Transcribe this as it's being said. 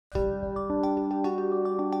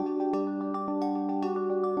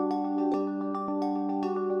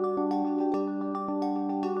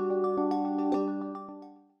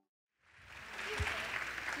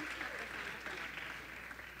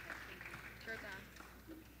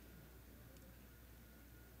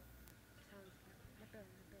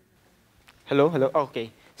Hello, hello.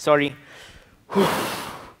 Okay, sorry.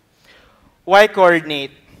 Why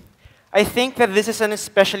coordinate? I think that this is an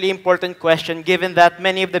especially important question given that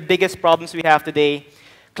many of the biggest problems we have today,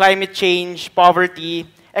 climate change, poverty,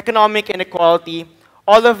 economic inequality,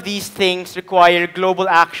 all of these things require global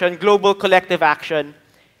action, global collective action.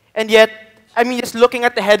 And yet, I mean, just looking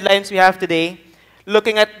at the headlines we have today,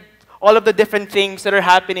 looking at all of the different things that are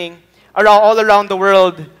happening all around the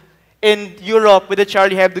world, in Europe with the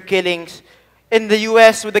Charlie Hebdo killings, in the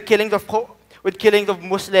US with the killings of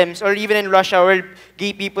Muslims, or even in Russia where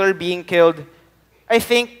gay people are being killed, I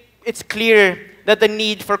think it's clear that the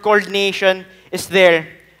need for coordination is there.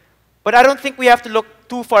 But I don't think we have to look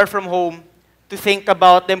too far from home to think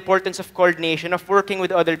about the importance of coordination, of working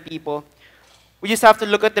with other people. We just have to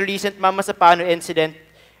look at the recent Mama Sapano incident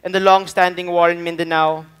and the long-standing war in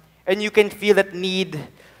Mindanao, and you can feel that need,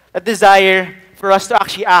 that desire for us to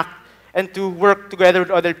actually act and to work together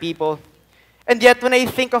with other people. And yet, when I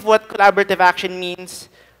think of what collaborative action means,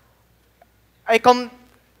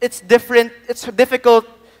 it's difficult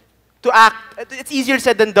to act. It's easier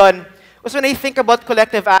said than done. Because when I think about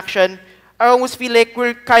collective action, I almost feel like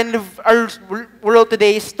our world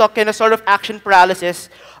today is stuck in a sort of action paralysis,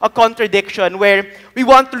 a contradiction, where we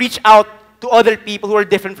want to reach out to other people who are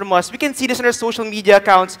different from us. We can see this in our social media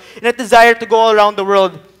accounts, in a desire to go all around the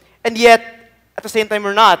world. And yet, at the same time,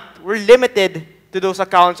 we're not. We're limited to those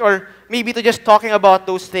accounts, or maybe to just talking about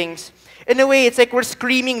those things. In a way, it's like we're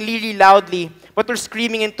screaming really loudly, but we're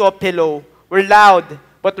screaming into a pillow. We're loud,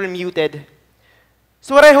 but we're muted.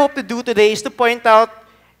 So what I hope to do today is to point out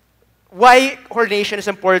why coordination is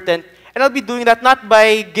important. And I'll be doing that not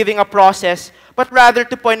by giving a process, but rather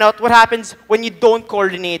to point out what happens when you don't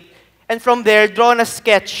coordinate. And from there, draw on a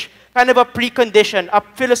sketch, kind of a precondition, a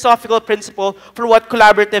philosophical principle for what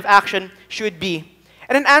collaborative action should be.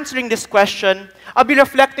 And in answering this question, I'll be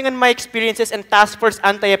reflecting on my experiences in Taskforce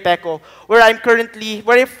Anti-APECO, where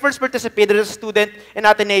I first participated as a student in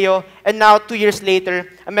Ateneo, and now 2 years later,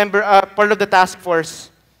 part of the task force.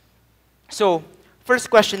 So, first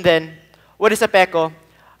question then, what is APECO?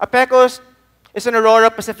 APECO is an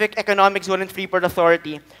Aurora Pacific Economic Zone and Freeport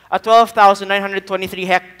Authority, a 12,923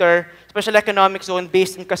 hectare special economic zone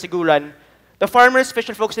based in Casiguran. The farmers,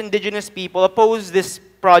 fisher-folks, indigenous people oppose this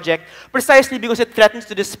project precisely because it threatens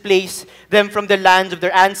to displace them from the lands of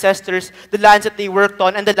their ancestors, the lands that they worked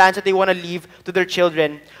on, and the lands that they want to leave to their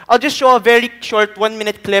children. I'll just show a very short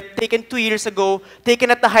 1-minute clip taken 2 years ago,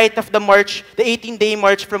 taken at the height of the march, the 18-day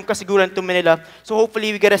march from Casiguran to Manila. So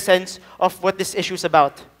hopefully we get a sense of what this issue is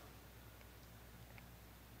about.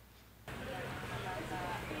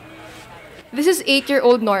 This is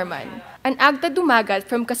 8-year-old Norman, an Agta Dumagat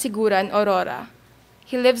from Casiguran, Aurora.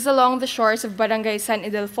 He lives along the shores of Barangay San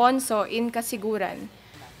Ildefonso in Casiguran.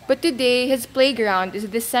 But today, his playground is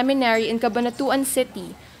the seminary in Cabanatuan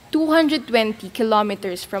City, 220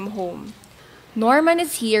 kilometers from home. Norman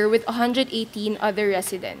is here with 118 other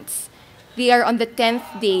residents. They are on the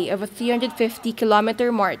 10th day of a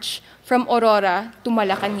 350-kilometer march from Aurora to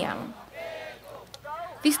Malacanang.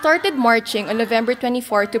 They started marching on November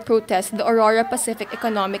 24 to protest the Aurora Pacific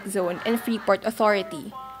Economic Zone and Freeport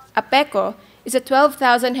Authority. APECO is a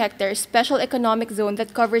 12,000-hectare special economic zone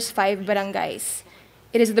that covers 5 barangays.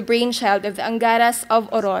 It is the brainchild of the Angaras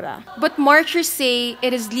of Aurora. But marchers say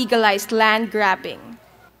it is legalized land grabbing.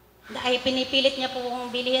 Ay pinipilit niya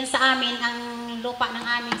pong bilihin sa amin ang lupa ng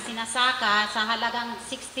aming sinasaka sa halagang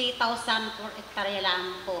 60,000 per hektarya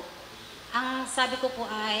lang po. Ang sabi ko po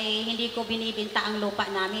ay hindi ko binibenta ang lupa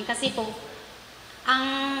namin kasi po ang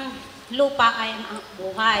lupa ay ang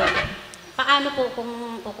buhay. Paano po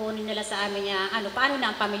kung kukunin nila sa amin niya, paano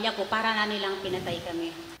na ang pamilya ko para na nilang pinatay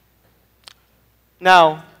kami?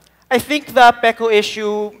 Now, I think the APECO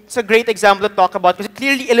issue is a great example to talk about because it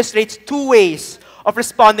clearly illustrates 2 ways of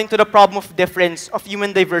responding to the problem of difference, of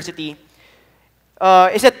human diversity.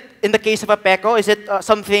 Is it, in the case of APECO, is it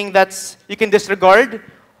something that's you can disregard?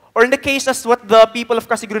 Or in the case as what the people of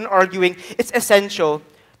Casiguran are arguing, it's essential.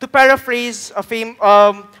 To paraphrase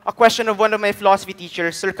a question of one of my philosophy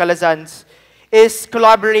teachers, Sir Calazans, is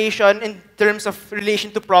collaboration in terms of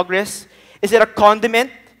relation to progress, is it a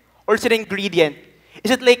condiment or is it an ingredient?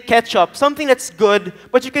 Is it like ketchup, something that's good,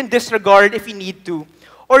 but you can disregard if you need to?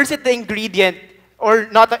 Or is it the ingredient, or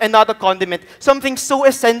not a condiment, something so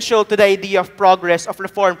essential to the idea of progress, of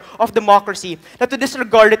reform, of democracy, that to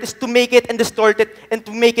disregard it is to make it and distort it and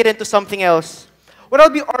to make it into something else? What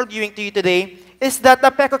I'll be arguing to you today is that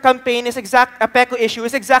the APECO campaign APECO issue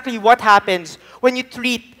is exactly what happens when you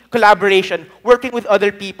treat collaboration, working with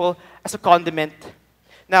other people, as a condiment.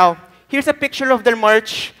 Now, here's a picture of their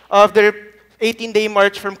march, of their 18-day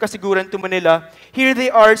march from Casiguran to Manila, here they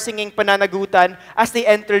are singing Pananagutan as they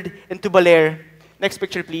entered into Baler. Next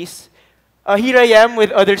picture, please. Here I am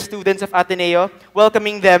with other students of Ateneo,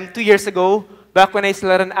 welcoming them 2 years ago, back when I still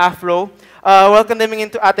had an afro, welcoming them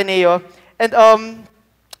into Ateneo. And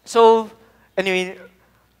so, anyway,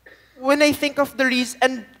 when I think of the reason,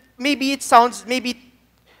 and maybe it sounds, maybe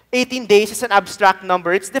 18 days is an abstract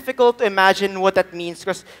number. It's difficult to imagine what that means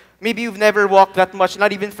because maybe you've never walked that much,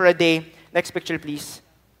 not even for a day. Next picture, please.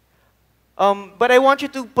 But I want you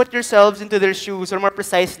to put yourselves into their shoes, or more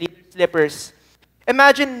precisely, slippers.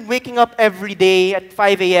 Imagine waking up every day at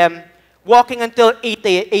 5 a.m., walking until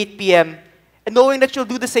 8 p.m., and knowing that you'll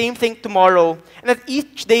do the same thing tomorrow. And that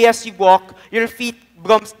each day as you walk, your feet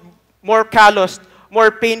becomes more calloused,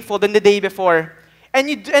 more painful than the day before.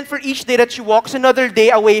 And for each day that you walk, it's another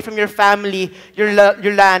day away from your family, your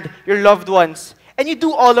land, your loved ones. And you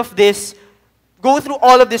do all of this, go through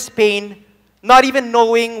all of this pain, not even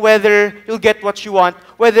knowing whether you'll get what you want,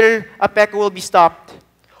 whether APECO will be stopped.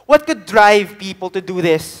 What could drive people to do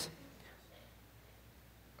this?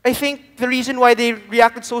 I think the reason why they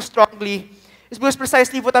reacted so strongly is because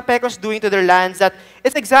precisely what APECO is doing to their lands, that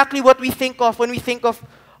it's exactly what we think of when we think of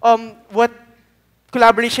what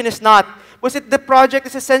collaboration is not. Was it the project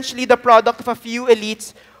is essentially the product of a few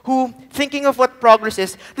elites who, thinking of what progress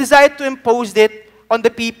is, decide to impose it on the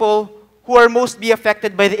people who are most be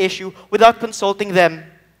affected by the issue without consulting them.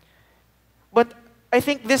 But I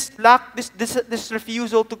think this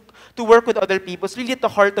refusal to work with other people is really at the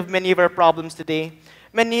heart of many of our problems today,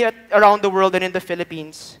 many around the world and in the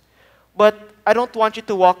Philippines. But I don't want you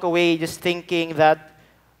to walk away just thinking that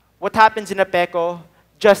what happens in APECO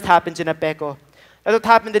just happens in APECO. That what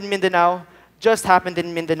happened in Mindanao just happened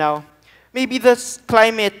in Mindanao. Maybe this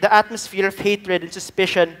climate, the atmosphere of hatred and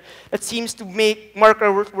suspicion that seems to mark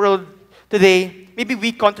our world today, maybe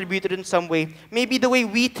we contributed in some way. Maybe the way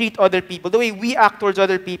we treat other people, the way we act towards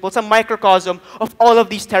other people, it's a microcosm of all of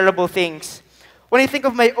these terrible things. When I think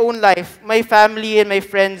of my own life, my family and my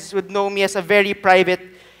friends would know me as a very private,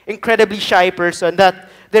 incredibly shy person, that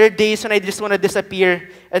there are days when I just want to disappear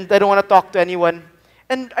and I don't want to talk to anyone.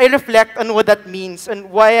 And I reflect on what that means and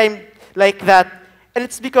why I'm like that. And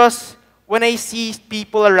it's because when I see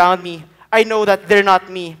people around me, I know that they're not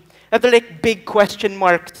me. That they're like big question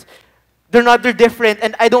marks. They're different,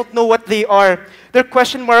 and I don't know what they are. They're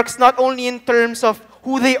question marks not only in terms of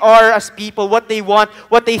who they are as people, what they want,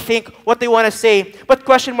 what they think, what they want to say, but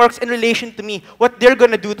question marks in relation to me, what they're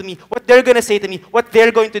going to do to me, what they're going to say to me, what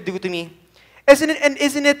they're going to do to me.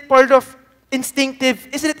 Isn't it part of instinctive,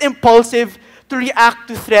 isn't it impulsive to react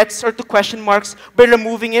to threats or to question marks by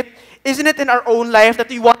removing it? Isn't it in our own life that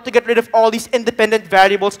we want to get rid of all these independent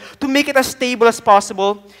variables to make it as stable as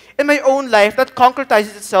possible? In my own life, that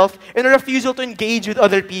concretizes itself in a refusal to engage with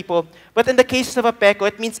other people. But in the cases of APECO,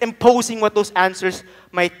 it means imposing what those answers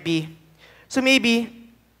might be. So maybe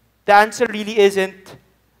the answer really isn't,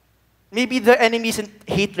 maybe the enemy isn't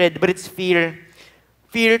hatred, but it's fear.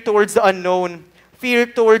 Fear towards the unknown. Fear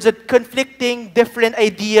towards the conflicting, different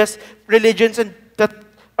ideas, religions, and that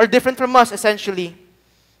are different from us, essentially.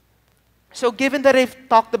 So given that I've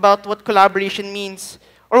talked about what collaboration means,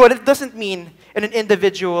 or what it doesn't mean in an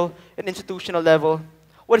individual and institutional level,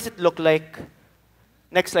 what does it look like?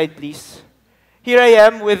 Next slide, please. Here I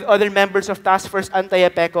am with other members of Taskforce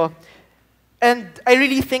Anti-APECO. And I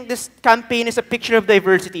really think this campaign is a picture of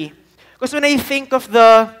diversity. Because when I think of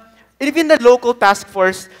even the local task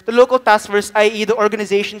force, i.e. the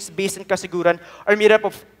organizations based in Casiguran, are made up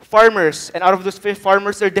of farmers. And out of those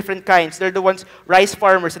farmers, there are different kinds. There are the ones rice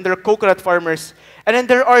farmers, and there are coconut farmers. And then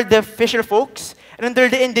there are the fisher folks, and then there are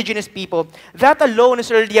the indigenous people. That alone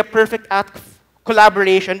is already a perfect act of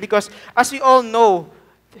collaboration because, as we all know,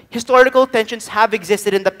 historical tensions have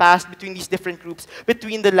existed in the past between these different groups,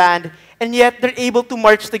 between the land, and yet they're able to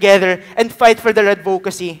march together and fight for their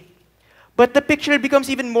advocacy. But the picture becomes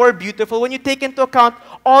even more beautiful when you take into account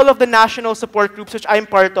all of the national support groups which I'm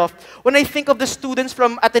part of. When I think of the students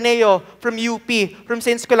from Ateneo, from UP, from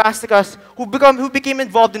St. Scholastica's who became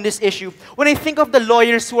involved in this issue. When I think of the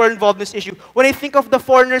lawyers who are involved in this issue. When I think of the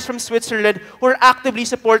foreigners from Switzerland who are actively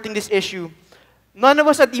supporting this issue. None of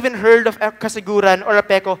us had even heard of Casiguran or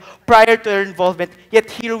APECO prior to their involvement, yet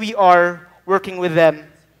here we are working with them.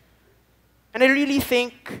 And I really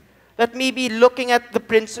think that maybe looking at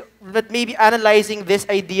that maybe analyzing this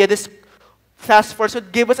idea, this task force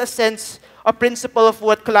would give us a sense, a principle of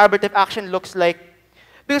what collaborative action looks like.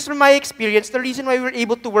 Because from my experience, the reason why we're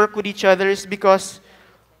able to work with each other is because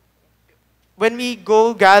when we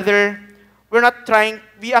go gather,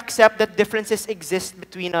 we accept that differences exist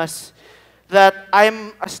between us. That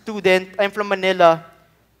I'm a student, I'm from Manila,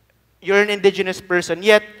 you're an indigenous person,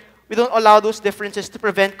 yet we don't allow those differences to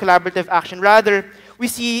prevent collaborative action. Rather,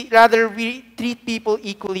 we treat people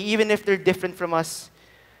equally, even if they're different from us.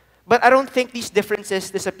 But I don't think these differences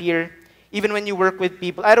disappear, even when you work with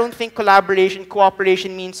people. I don't think collaboration,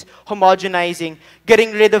 cooperation means homogenizing,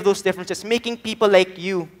 getting rid of those differences, making people like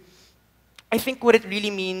you. I think what it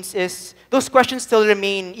really means is those questions still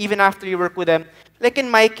remain even after you work with them. Like in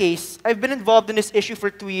my case, I've been involved in this issue for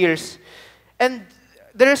 2 years. And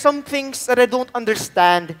there are some things that I don't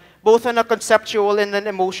understand, both on a conceptual and an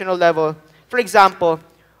emotional level. For example,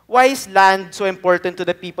 why is land so important to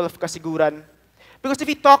the people of Casiguran? Because if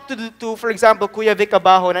you talk to for example, Kuya Vic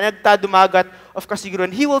Abajo, na nagtadumagat of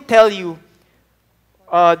Casiguran, he will tell you,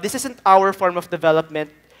 this isn't our form of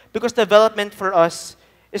development. Because development for us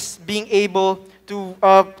is being able to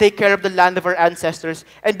take care of the land of our ancestors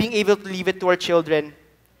and being able to leave it to our children.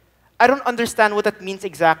 I don't understand what that means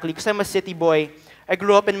exactly because I'm a city boy. I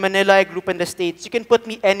grew up in Manila, I grew up in the States. You can put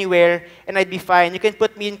me anywhere and I'd be fine. You can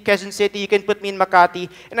put me in Quezon City, you can put me in Makati,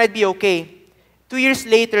 and I'd be okay. 2 years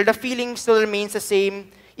later, the feeling still remains the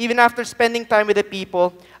same. Even after spending time with the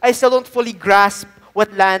people, I still don't fully grasp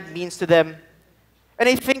what land means to them. And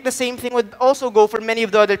I think the same thing would also go for many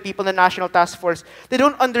of the other people in the National Task Force. They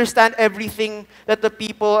don't understand everything that the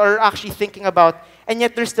people are actually thinking about, and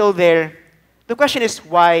yet they're still there. The question is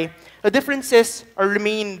why? The differences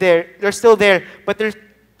remain there. They're still there, but they're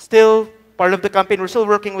still part of the campaign. We're still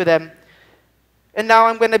working with them. And now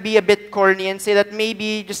I'm going to be a bit corny and say that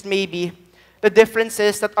maybe, just maybe, the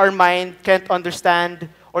differences that our mind can't understand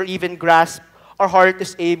or even grasp, our heart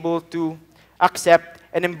is able to accept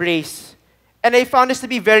and embrace. And I found this to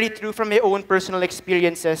be very true from my own personal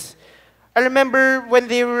experiences. I remember when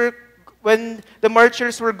the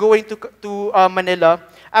marchers were going to Manila,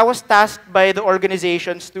 I was tasked by the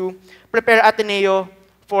organizations to prepare Ateneo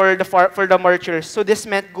for the marchers. So this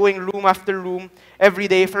meant going room after room every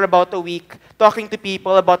day for about a week, talking to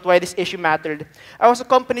people about why this issue mattered. I was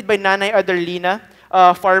accompanied by Nanay Adarlina,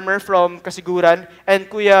 a farmer from Casiguran, and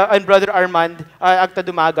Brother Armand,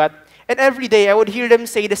 Agtadumagat. And every day, I would hear them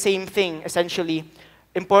say the same thing, essentially.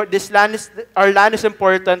 Our land is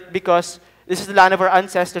important because this is the land of our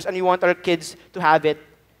ancestors and we want our kids to have it.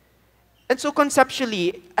 And so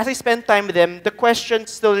conceptually, as I spend time with them, the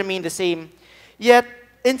questions still remain the same. Yet,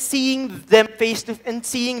 in seeing them and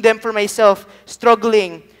seeing them for myself,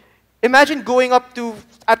 struggling, imagine going up to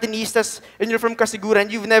Atenistas and you're from Casiguran,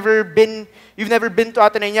 you've never been to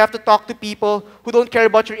Ateneo, and you have to talk to people who don't care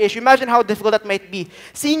about your issue. Imagine how difficult that might be.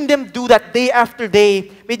 Seeing them do that day after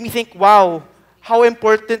day made me think, wow, how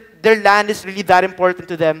important their land is really that important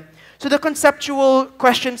to them. So the conceptual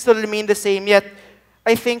questions still remain the same, yet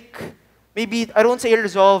I think maybe, I don't say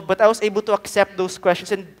resolved, but I was able to accept those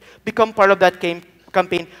questions and become part of that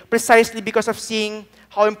campaign precisely because of seeing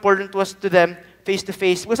how important it was to them face to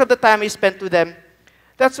face, because of the time I spent with them.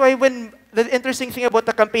 That's why when the interesting thing about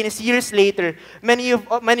the campaign is years later, many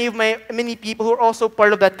people who are also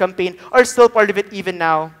part of that campaign are still part of it even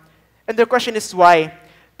now. And the question is why?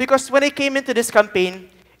 Because when I came into this campaign,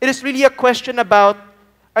 it is really a question about,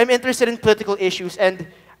 I'm interested in political issues, and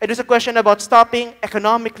it is a question about stopping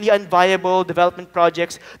economically unviable development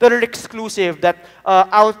projects that are exclusive, that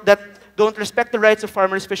don't respect the rights of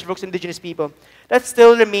farmers, fisher folks, indigenous people. That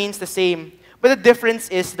still remains the same. But the difference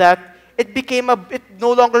is that it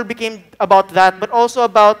no longer became about that, but also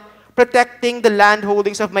about protecting the land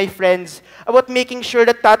holdings of my friends, about making sure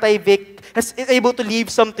that Tatay Vic is able to leave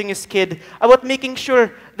something his kid, about making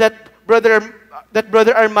sure that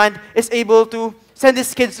Brother Armand is able to send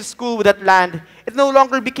his kids to school with that land. It no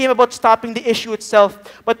longer became about stopping the issue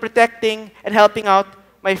itself, but protecting and helping out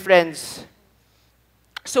my friends.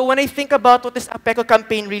 So when I think about what this APECO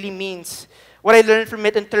campaign really means, what I learned from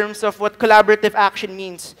it in terms of what collaborative action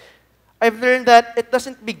means, I've learned that it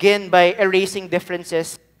doesn't begin by erasing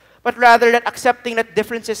differences, but rather that accepting that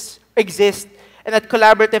differences exist and that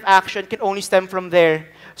collaborative action can only stem from there.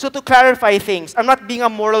 So to clarify things, I'm not being a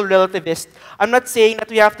moral relativist. I'm not saying that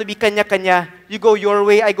we have to be kanya-kanya. You go your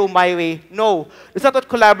way, I go my way. No, that's not what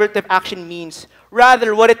collaborative action means.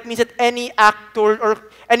 Rather, what it means that any actor or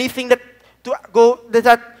anything that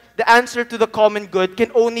the answer to the common good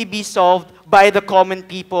can only be solved by the common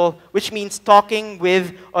people, which means talking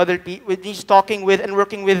with other people, which means talking with and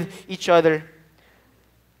working with each other.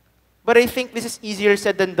 But I think this is easier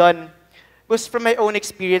said than done. Because from my own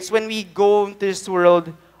experience, when we go into this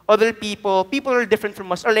world, other people who are different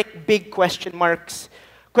from us, are like big question marks.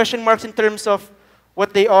 Question marks in terms of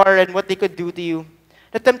what they are and what they could do to you.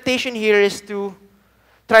 The temptation here is to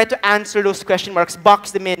try to answer those question marks,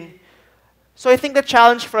 box them in. So I think the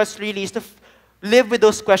challenge for us really is to live with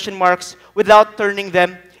those question marks without turning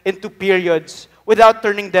them into periods without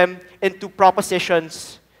turning them into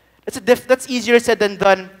propositions. That's easier said than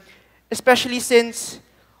done, especially since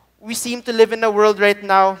we seem to live in a world right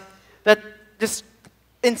now that just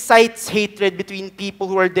incites hatred between people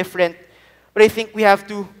who are different. But I think we have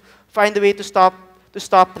to find a way to stop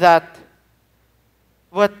that.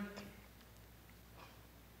 But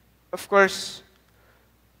of course,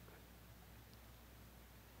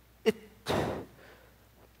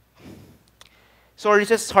 sorry, it's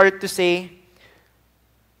just hard to say.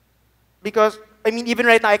 Because, I mean, even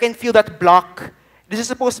right now, I can feel that block. This is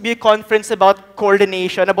supposed to be a conference about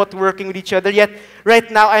coordination, about working with each other, yet right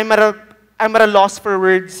now I'm at a loss for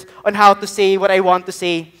words on how to say what I want to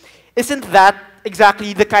say. Isn't that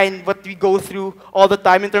exactly the kind what we go through all the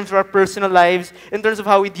time in terms of our personal lives, in terms of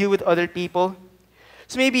how we deal with other people?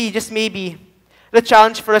 So maybe, just maybe, the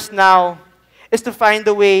challenge for us now is to find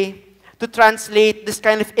a way to translate this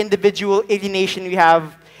kind of individual alienation we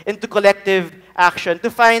have into collective action, to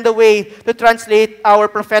find a way to translate our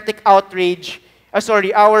prophetic outrage,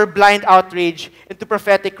 our blind outrage into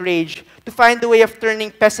prophetic rage, to find a way of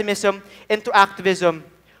turning pessimism into activism.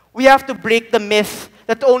 We have to break the myth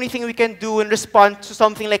that the only thing we can do in response to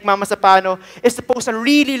something like Mama Sapano is to post a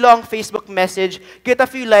really long Facebook message, get a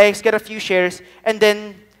few likes, get a few shares, and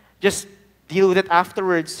then just deal with it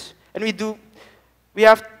afterwards. And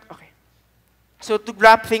okay. So to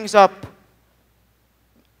wrap things up,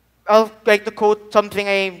 I'll like to quote something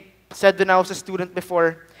I said when I was a student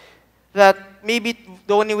before, that maybe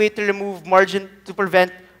the only way to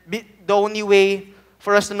the only way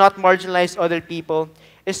for us to not marginalize other people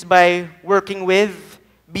is by working with,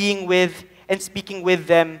 being with, and speaking with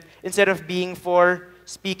them, instead of being for,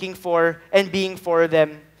 speaking for, and being for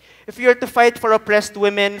them. If we are to fight for oppressed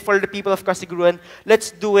women, for the people of Casiguran,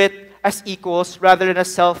 let's do it as equals rather than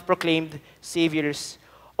as self-proclaimed saviors.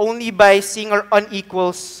 Only by seeing our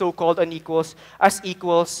unequals, so-called unequals, as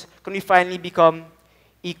equals can we finally become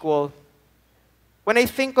equal. When I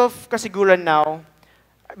think of Casiguran now,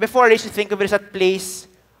 before I used to think of it as a place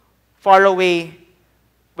far away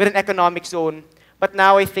with an economic zone, but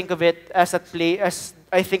now I think of it as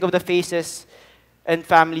I think of the faces and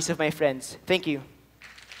families of my friends. Thank you.